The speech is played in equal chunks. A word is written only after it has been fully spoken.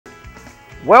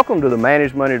Welcome to the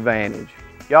Management Advantage.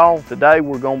 Y'all, today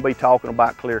we're going to be talking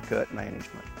about clear-cut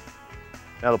management.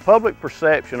 Now, the public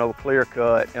perception of a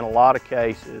clear-cut, in a lot of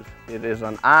cases, it is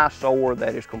an eyesore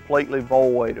that is completely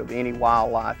void of any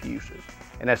wildlife uses.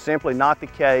 And that's simply not the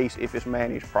case if it's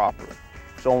managed properly.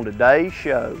 So on today's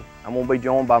show, I'm going to be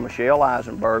joined by Michelle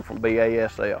Eisenberg from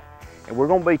BASF. And we're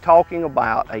going to be talking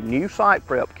about a new site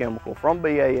prep chemical from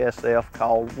BASF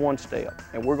called One Step.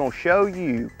 And we're going to show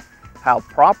you how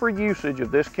proper usage of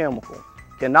this chemical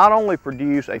can not only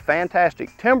produce a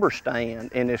fantastic timber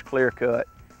stand in this clear cut,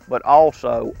 but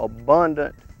also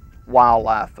abundant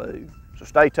wildlife food. So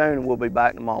stay tuned and we'll be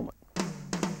back in a moment.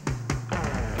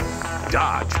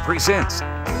 Dodge presents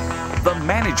The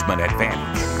Management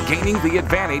Advantage, gaining the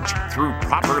advantage through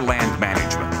proper land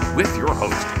management, with your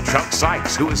host, Chuck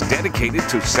Sykes, who is dedicated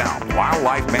to sound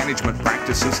wildlife management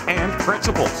practices and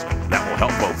principles that will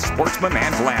help both sportsmen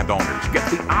and landowners get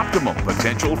the optimum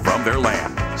potential from their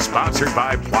land. Sponsored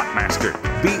by Plotmaster,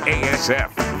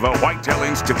 BASF, the Whitetail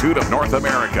Institute of North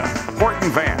America, Horton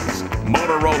Vans,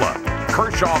 Motorola,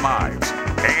 Kershaw Knives,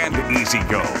 and Easy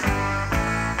Go.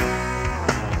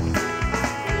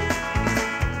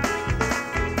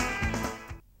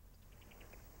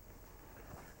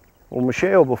 Well,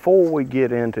 Michelle, before we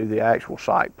get into the actual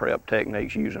site prep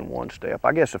techniques using One Step,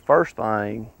 I guess the first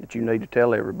thing that you need to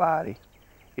tell everybody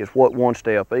is what One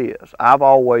Step is. I've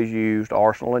always used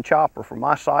Arsenal and Chopper for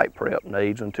my site prep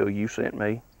needs until you sent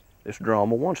me this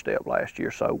drum of One Step last year.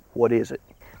 So what is it?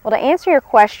 Well, to answer your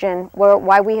question,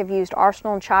 why we have used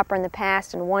Arsenal and Chopper in the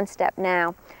past and One Step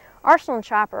now, Arsenal and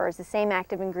Chopper is the same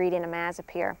active ingredient,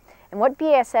 imazapyr. And what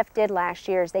BASF did last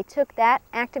year is they took that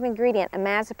active ingredient,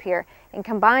 imazapyr, and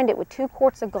combined it with 2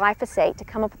 quarts of glyphosate to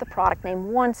come up with a product named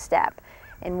One Step.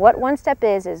 And what One Step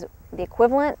is the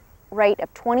equivalent rate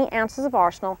of 20 ounces of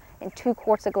Arsenal and 2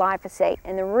 quarts of glyphosate.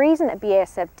 And the reason that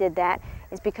BASF did that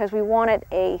is because we wanted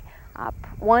a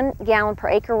 1 gallon per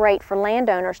acre rate for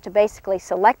landowners to basically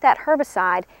select that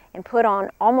herbicide and put on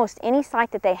almost any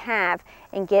site that they have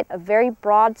and get a very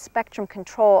broad spectrum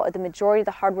control of the majority of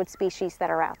the hardwood species that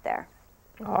are out there.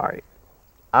 All right,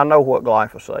 I know what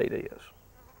glyphosate is.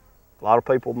 A lot of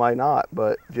people may not,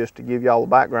 but just to give y'all the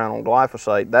background on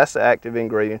glyphosate, that's the active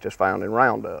ingredient that's found in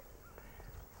Roundup.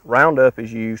 Roundup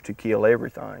is used to kill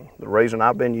everything. The reason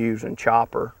I've been using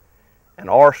Chopper and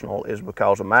Arsenal is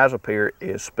because imazapyr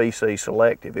is species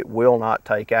selective. It will not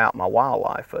take out my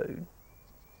wildlife food.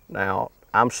 Now,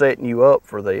 I'm setting you up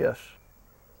for this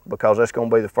because that's going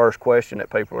to be the first question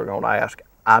that people are going to ask.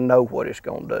 I know what it's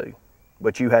going to do,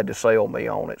 but you had to sell me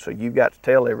on it. So you've got to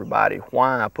tell everybody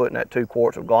why putting that 2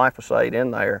 quarts of glyphosate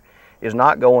in there is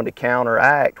not going to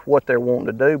counteract what they're wanting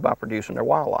to do by producing their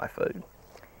wildlife food.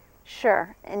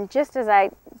 Sure, and just as I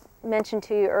mentioned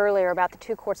to you earlier about the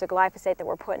 2 quarts of glyphosate that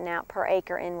we're putting out per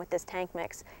acre in with this tank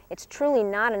mix, it's truly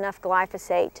not enough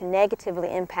glyphosate to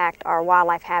negatively impact our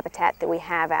wildlife habitat that we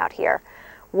have out here.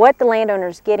 What the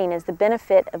landowner's getting is the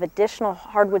benefit of additional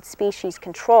hardwood species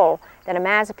control that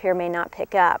imazapyr may not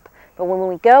pick up. But when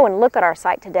we go and look at our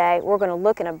site today, we're going to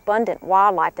look at abundant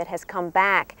wildlife that has come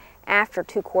back after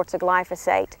 2 quarts of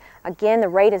glyphosate. Again, the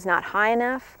rate is not high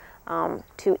enough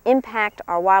to impact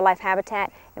our wildlife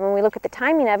habitat. And when we look at the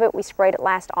timing of it, we sprayed it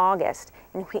last August.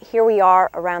 And here we are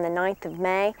around the 9th of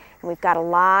May, and we've got a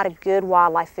lot of good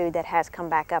wildlife food that has come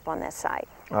back up on this site.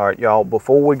 All right, y'all,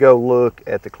 before we go look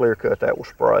at the clear cut that was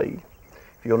sprayed,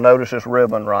 you'll notice this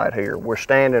ribbon right here. We're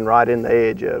standing right in the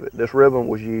edge of it. This ribbon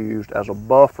was used as a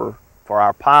buffer for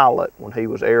our pilot when he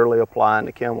was airily applying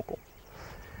the chemical.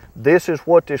 This is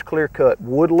what this clear cut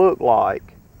would look like.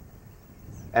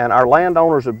 And our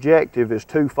landowner's objective is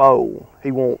twofold.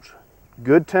 He wants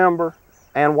good timber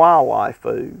and wildlife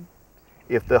food.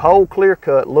 If the whole clear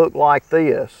cut looked like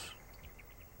this,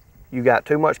 you got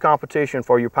too much competition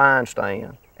for your pine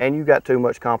stand and you got too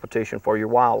much competition for your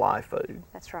wildlife food.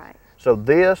 That's right. So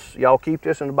this, y'all keep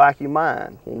this in the back of your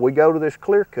mind. When we go to this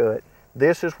clear cut,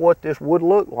 this is what this would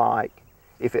look like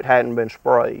if it hadn't been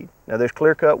sprayed. Now this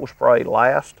clear cut was sprayed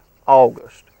last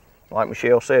August. Like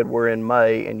Michelle said, we're in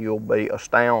May and you'll be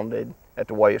astounded at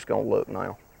the way it's going to look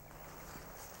now.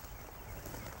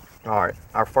 All right,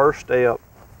 our first step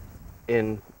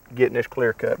in getting this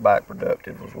clear cut back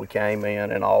productive was we came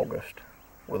in August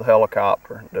with a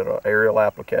helicopter, did an aerial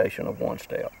application of One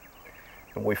Step.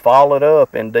 And we followed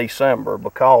up in December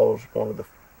because one of the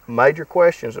major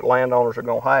questions that landowners are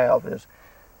going to have is,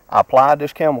 I applied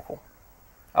this chemical.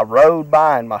 I rode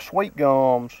by and my sweet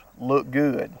gums look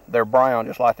good. They're brown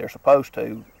just like they're supposed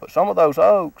to. But some of those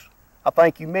oaks, I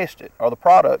think you missed it or the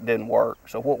product didn't work.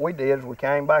 So what we did is we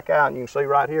came back out and you can see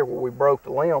right here where we broke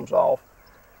the limbs off.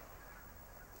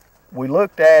 we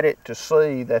looked at it to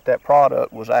see that that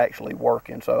product was actually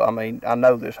working. So, I mean, I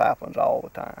know this happens all the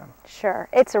time. Sure.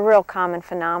 It's a real common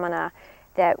phenomena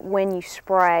that when you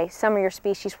spray, some of your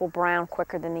species will brown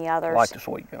quicker than the others. Like the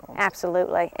sweet gums.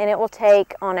 Absolutely. And it will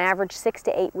take, on average, 6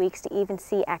 to 8 weeks to even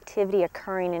see activity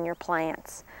occurring in your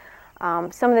plants.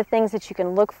 Some of the things that you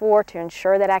can look for to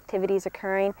ensure that activity is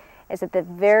occurring is that the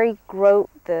very growth,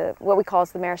 what we call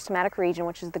is the meristematic region,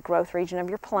 which is the growth region of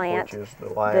your plant. Which is the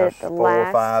last 4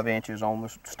 or 5 inches on the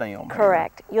stem.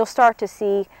 Correct. You'll start to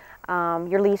see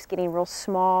your leaves getting real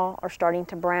small or starting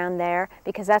to brown there,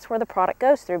 because that's where the product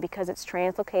goes through, because it's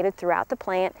translocated throughout the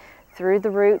plant, through the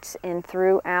roots and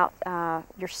throughout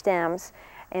your stems.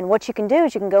 And what you can do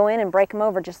is you can go in and break them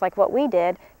over, just like what we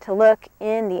did, to look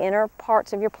in the inner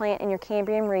parts of your plant in your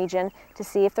Cambrian region to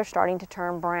see if they're starting to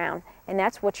turn brown. And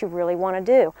that's what you really want to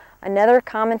do. Another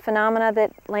common phenomena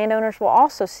that landowners will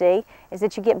also see is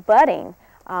that you get budding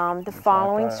the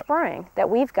following spring that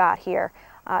we've got here.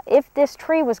 If this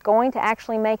tree was going to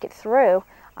actually make it through,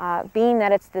 being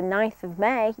that it's the 9th of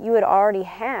May, you would already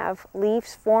have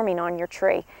leaves forming on your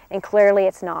tree, and clearly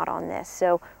it's not on this.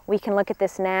 So we can look at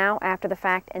this now after the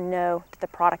fact and know that the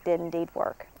product did indeed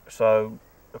work. So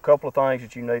a couple of things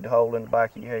that you need to hold in the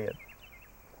back of your head.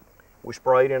 We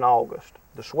sprayed in August.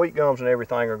 The sweet gums and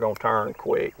everything are going to turn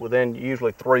quick. Within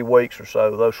usually 3 weeks or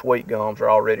so, those sweet gums are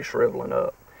already shriveling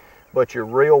up. But your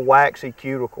real waxy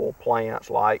cuticle plants,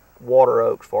 like water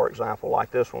oaks, for example,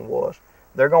 like this one was,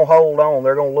 they're going to hold on,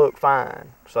 they're going to look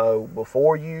fine. So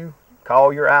before you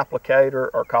call your applicator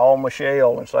or call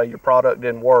Michelle and say your product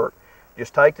didn't work,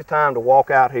 just take the time to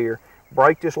walk out here,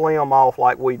 break this limb off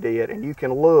like we did, and you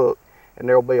can look, and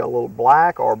there'll be a little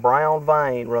black or brown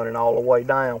vein running all the way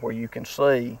down where you can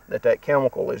see that that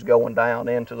chemical is going down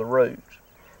into the roots.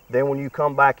 Then when you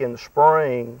come back in the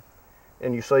spring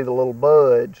and you see the little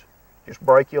buds, just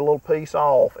break your little piece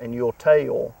off and you'll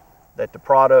tell that the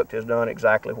product has done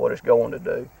exactly what it's going to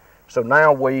do. So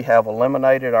now we have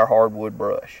eliminated our hardwood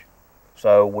brush.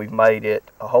 So we've made it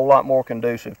a whole lot more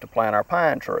conducive to plant our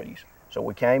pine trees. So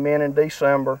we came in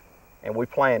December and we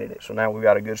planted it. So now we've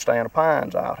got a good stand of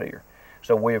pines out here.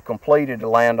 So we have completed the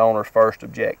landowner's first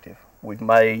objective. We've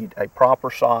made a proper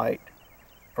site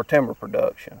for timber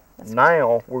production.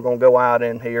 Now we're going to go out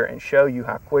in here and show you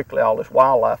how quickly all this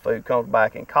wildlife food comes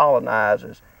back and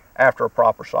colonizes after a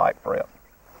proper site prep.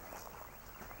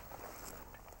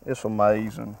 It's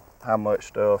amazing how much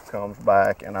stuff comes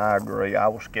back, and I agree. I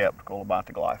was skeptical about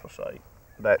the glyphosate.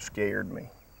 That scared me.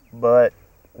 But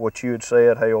what you had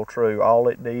said held true. All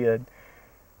it did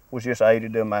was just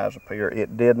aided them as a pair.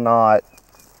 It did not,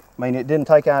 I mean, it didn't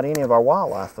take out any of our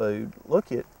wildlife food.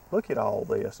 Look at all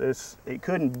this. It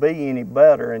couldn't be any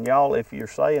better. And y'all, if you're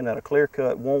saying that a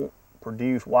Clearcut won't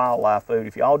produce wildlife food,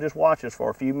 if y'all just watch us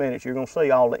for a few minutes, you're going to see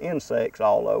all the insects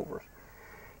all over us.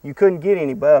 You couldn't get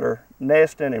any better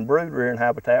nesting and brood rearing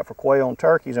habitat for quail and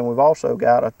turkeys, and we've also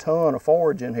got a ton of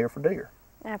forage in here for deer.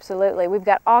 Absolutely. We've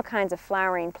got all kinds of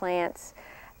flowering plants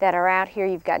that are out here.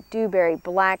 You've got dewberry,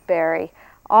 blackberry,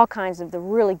 all kinds of the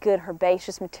really good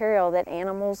herbaceous material that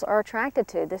animals are attracted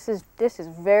to. This is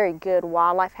very good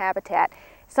wildlife habitat.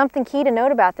 Something key to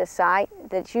note about this site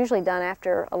that's usually done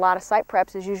after a lot of site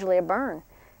preps is usually a burn.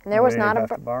 And there was not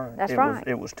a burn. That's right.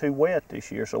 It was too wet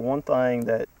this year. So one thing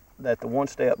that the One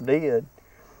Step did,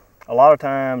 a lot of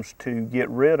times to get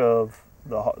rid of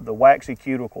the waxy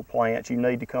cuticle plants, you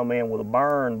need to come in with a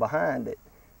burn behind it.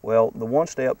 Well, the One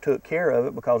Step took care of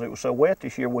it because it was so wet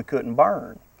this year we couldn't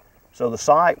burn. So the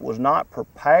site was not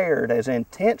prepared as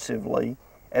intensively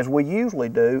as we usually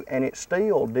do, and it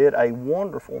still did a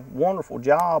wonderful, wonderful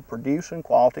job producing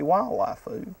quality wildlife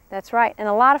food. That's right, and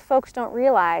a lot of folks don't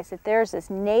realize that there's this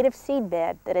native seed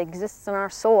bed that exists in our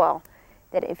soil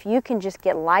that if you can just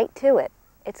get light to it,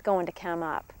 it's going to come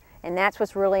up. And that's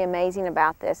what's really amazing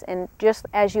about this. And just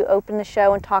as you opened the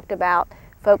show and talked about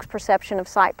folks' perception of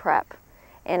site prep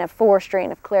and of forestry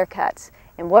and of clear cuts,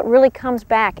 and what really comes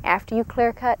back after you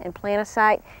clear cut and plant a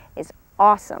site is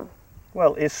awesome.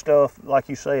 Well, it's stuff, like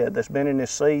you said, that's been in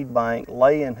this seed bank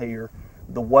laying here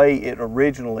the way it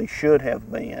originally should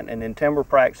have been. And then timber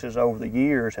practices over the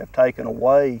years have taken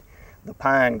away the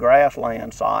pine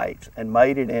grassland sites and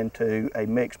made it into a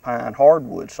mixed pine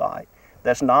hardwood site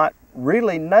that's not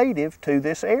really native to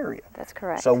this area. That's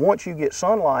correct. So once you get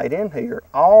sunlight in here,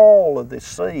 all of this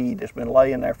seed that's been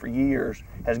laying there for years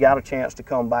has got a chance to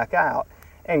come back out.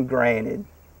 And granted,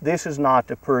 this is not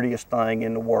the prettiest thing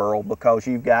in the world because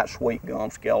you've got sweet gum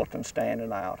skeletons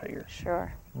standing out here.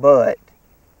 Sure. But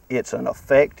it's an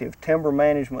effective timber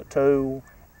management tool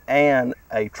and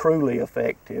a truly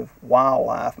effective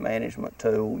wildlife management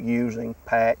tool using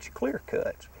patch clear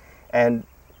cuts. And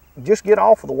just get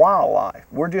off of the wildlife.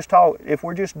 We're just talking, if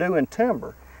we're just doing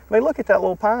timber. I mean, look at that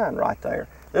little pine right there.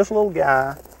 This little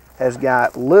guy has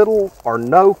got little or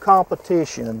no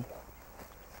competition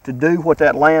to do what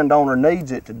that landowner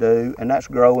needs it to do, and that's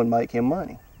grow and make him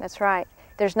money. That's right.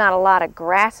 There's not a lot of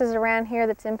grasses around here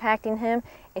that's impacting him.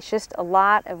 It's just a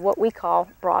lot of what we call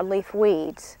broadleaf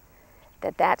weeds.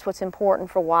 That's what's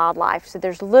important for wildlife. So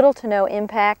there's little to no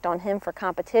impact on him for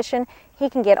competition.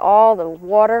 He can get all the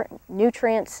water,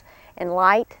 nutrients, and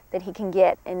light that he can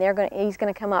get, and he's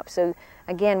going to come up. So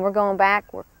again, we're going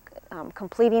back. We're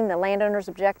completing the landowner's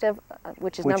objective,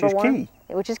 which is number one.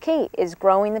 Which is key, is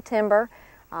growing the timber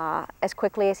as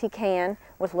quickly as he can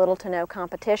with little to no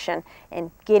competition, and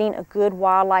getting a good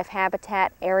wildlife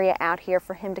habitat area out here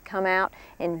for him to come out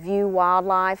and view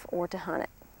wildlife or to hunt it.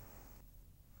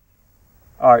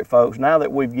 All right, folks, now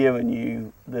that we've given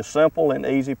you this simple and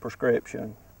easy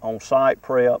prescription on site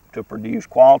prep to produce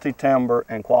quality timber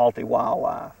and quality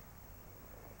wildlife,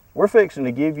 we're fixing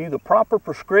to give you the proper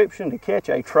prescription to catch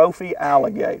a trophy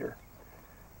alligator.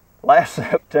 Last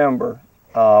September,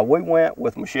 we went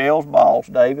with Michelle's boss,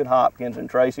 David Hopkins, and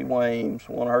Tracy Weems,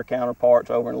 one of her counterparts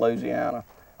over in Louisiana,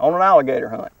 on an alligator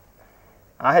hunt.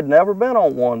 I had never been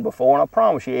on one before, and I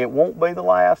promise you, it won't be the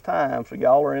last time, so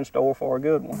y'all are in store for a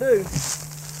good one. Is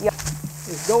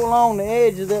go along the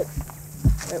edge of that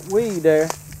weed there,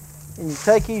 and you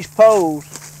take these poles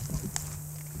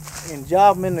and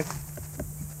job them in the,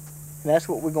 and that's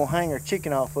what we're gonna hang our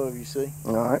chicken off of, you see.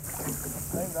 All right.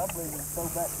 David, I believe we can go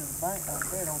back to the bank like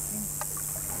that, don't you?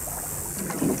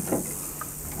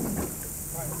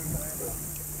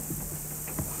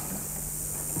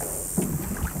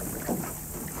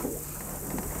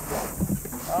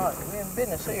 All right, we're in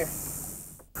business here.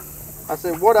 I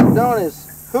said, what I've done is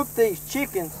hook these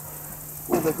chickens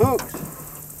with the hooks,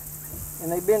 and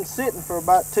they've been sitting for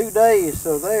about 2 days,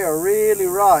 so they are really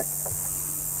right.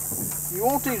 You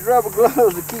want these rubber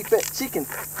gloves to keep that chicken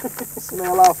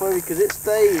smell off of you, because it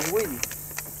stays with you.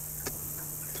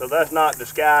 So that's not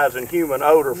disguising human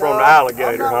odor from the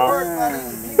alligator, I'm not worried about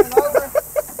any human odor.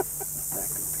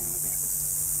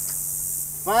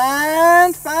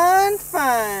 Fine, fine,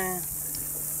 fine.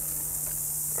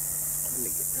 You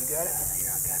got it?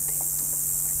 Here, I got it.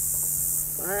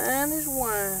 Fine as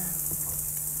wine.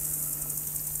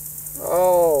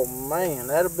 Oh man,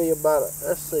 that'll be about,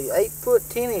 let's see, 8 foot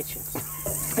 10 inches.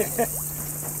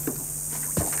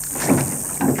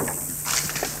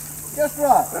 Just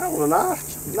right. That was a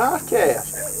nice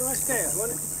cast. Nice cast,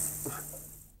 wasn't it?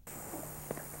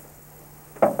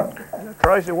 Now,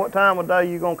 Tracy, what time of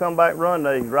day you gonna come back and run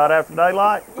these? Right after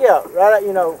daylight? Yeah, right at,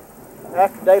 you know,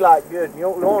 after daylight, good. You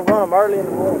don't want to run them early in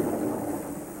the morning.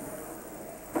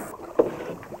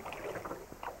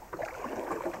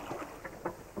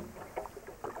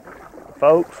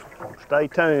 Folks, stay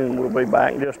tuned. We'll be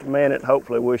back in just a minute.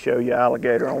 Hopefully we'll show you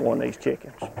alligator on one of these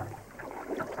chickens.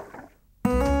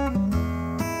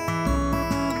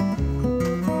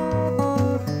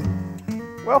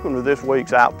 Welcome to this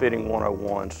week's Outfitting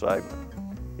 101 segment.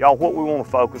 Y'all, what we want to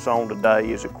focus on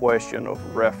today is a question of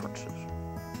references.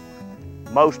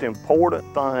 Most important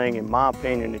thing, in my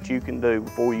opinion, that you can do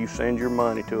before you send your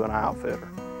money to an outfitter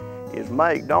is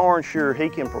make darn sure he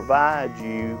can provide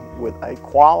you with a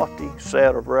quality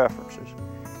set of references.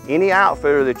 Any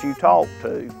outfitter that you talk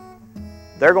to,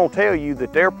 they're going to tell you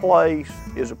that their place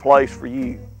is a place for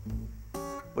you.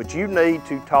 But you need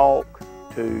to talk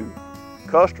to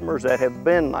customers that have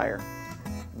been there,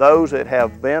 those that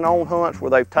have been on hunts where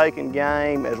they've taken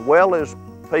game, as well as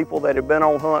people that have been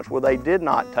on hunts where they did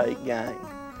not take game.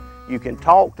 You can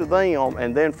talk to them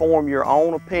and then form your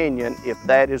own opinion if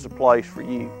that is a place for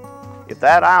you. If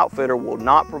that outfitter will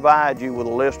not provide you with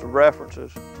a list of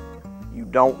references, you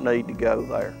don't need to go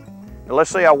there. Now let's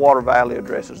see how Water Valley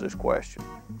addresses this question.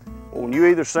 Well, when you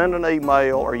either send an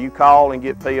email or you call and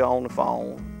get Pia on the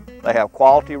phone, they have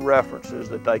quality references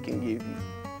that they can give you.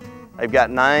 They've got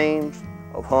names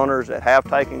of hunters that have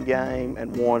taken game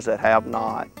and ones that have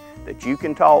not, that you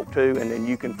can talk to, and then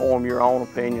you can form your own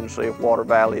opinion and see if Water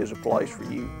Valley is a place for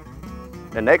you.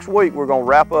 And next week we're going to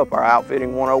wrap up our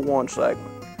Outfitting 101 segment.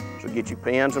 So get your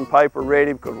pens and paper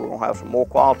ready, because we're going to have some more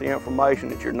quality information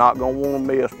that you're not going to want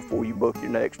to miss before you book your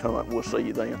next hunt. We'll see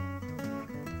you then.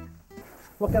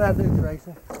 What can I do,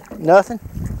 Tracy? Nothing.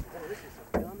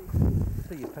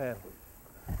 See your paddle.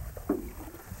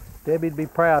 Debbie'd be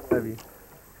proud of you.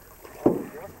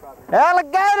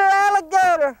 Alligator,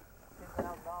 alligator!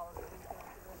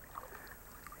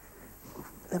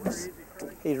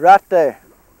 He's right there.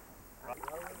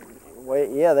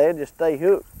 Wait, yeah, they'll just stay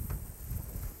hooked.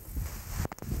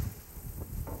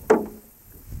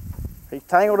 He's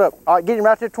tangled up. All right, get him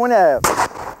right there, 20 out.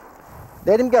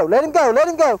 Let him go, let him go, let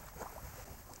him go.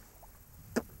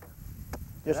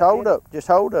 Just hold up, just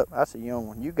hold up. That's a young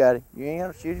one. You got him. You ain't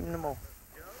gonna shoot him no more.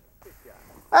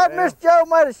 That Miss Joe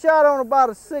made a shot on about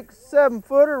a 6, 7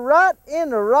 footer right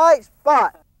in the right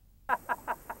spot.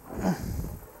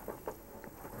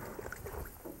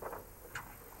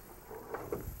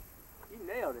 He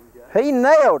nailed him, Joe. He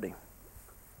nailed him.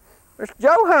 Mr.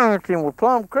 Joe Huntington with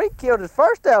Plum Creek killed his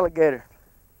first alligator.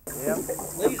 Yep.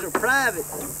 These are private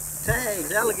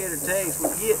tags, alligator tags.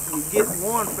 You get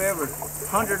one for every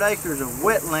 100 acres of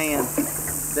wetland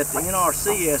that the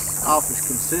NRCS office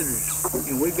considers.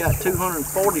 And we've got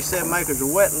 247 acres of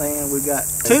wetland. We've got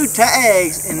 2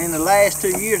 tags, and in the last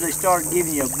 2 years they started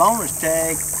giving you a bonus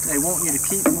tag. They want you to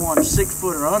keep one 6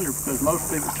 foot or under because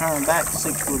most people turn back to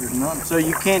 6 footers and under. So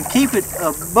you can keep it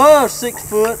above 6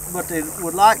 foot, but they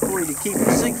would like for you to keep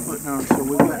it 6 foot and under. So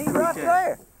we've got 3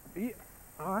 tags. There.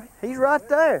 All right. He's right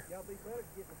there.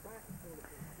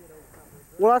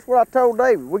 Well, that's what I told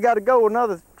David. We got to go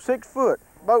another 6 foot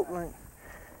boat length.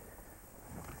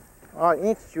 All right,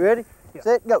 Inches, you ready? Yep.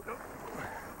 Set, go.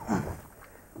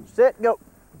 Set, go.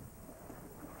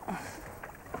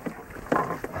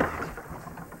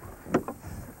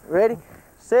 Ready?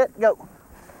 Set, go.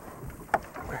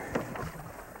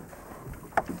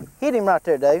 Hit him right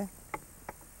there, David.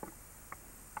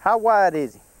 How wide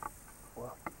is he?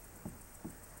 Well,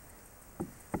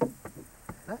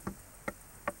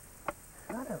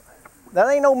 that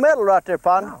ain't no metal right there,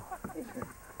 partner.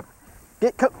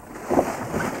 No.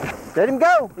 Let him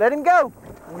go. Let him go.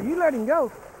 Well, you let him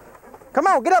go. Come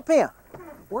on, get up here.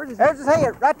 Where's his There's his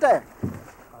head, right there.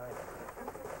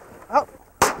 Oh.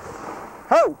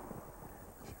 Ho.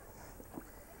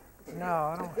 No,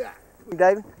 I don't.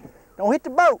 David, don't hit the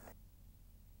boat.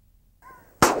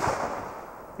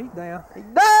 He's down. He's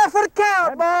down for the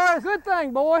count, boys. Good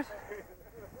thing, boys.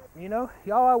 You know,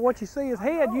 y'all what you see his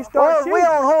head, you start shooting. We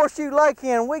on Horseshoe Lake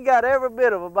here, and we got every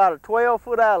bit of about a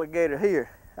 12-foot alligator here.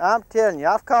 I'm telling you,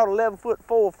 I've caught 11-foot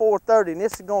 4.30, and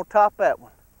this is gonna top that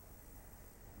one.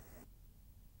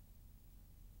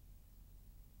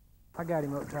 I got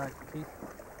him up tight, Keith.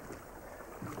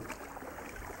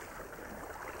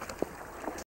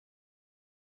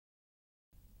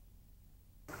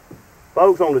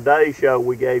 Folks, on today's show,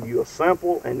 we gave you a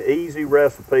simple and easy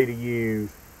recipe to use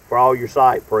for all your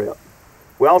site prep.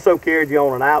 We also carried you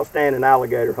on an outstanding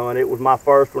alligator hunt. It was my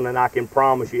first one, and I can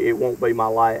promise you it won't be my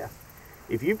last.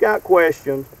 If you've got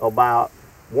questions about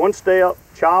One Step,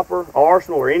 Chopper,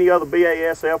 Arsenal, or any other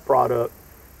BASF product,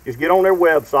 just get on their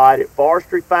website at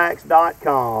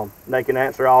forestryfacts.com and they can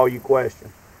answer all your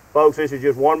questions. Folks, this is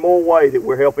just one more way that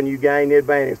we're helping you gain the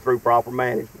advantage through proper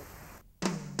management.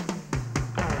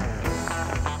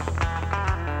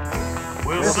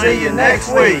 We'll see you next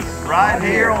week, right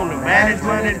here on the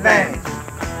Management Advantage.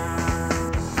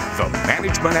 The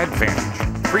Management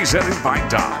Advantage, presented by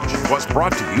Dodge, was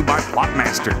brought to you by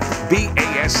Plotmaster,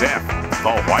 BASF,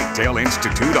 the Whitetail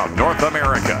Institute of North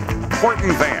America,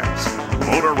 Horton Vans,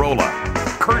 Motorola,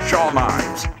 Kershaw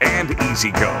Knives, and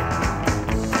EasyGo.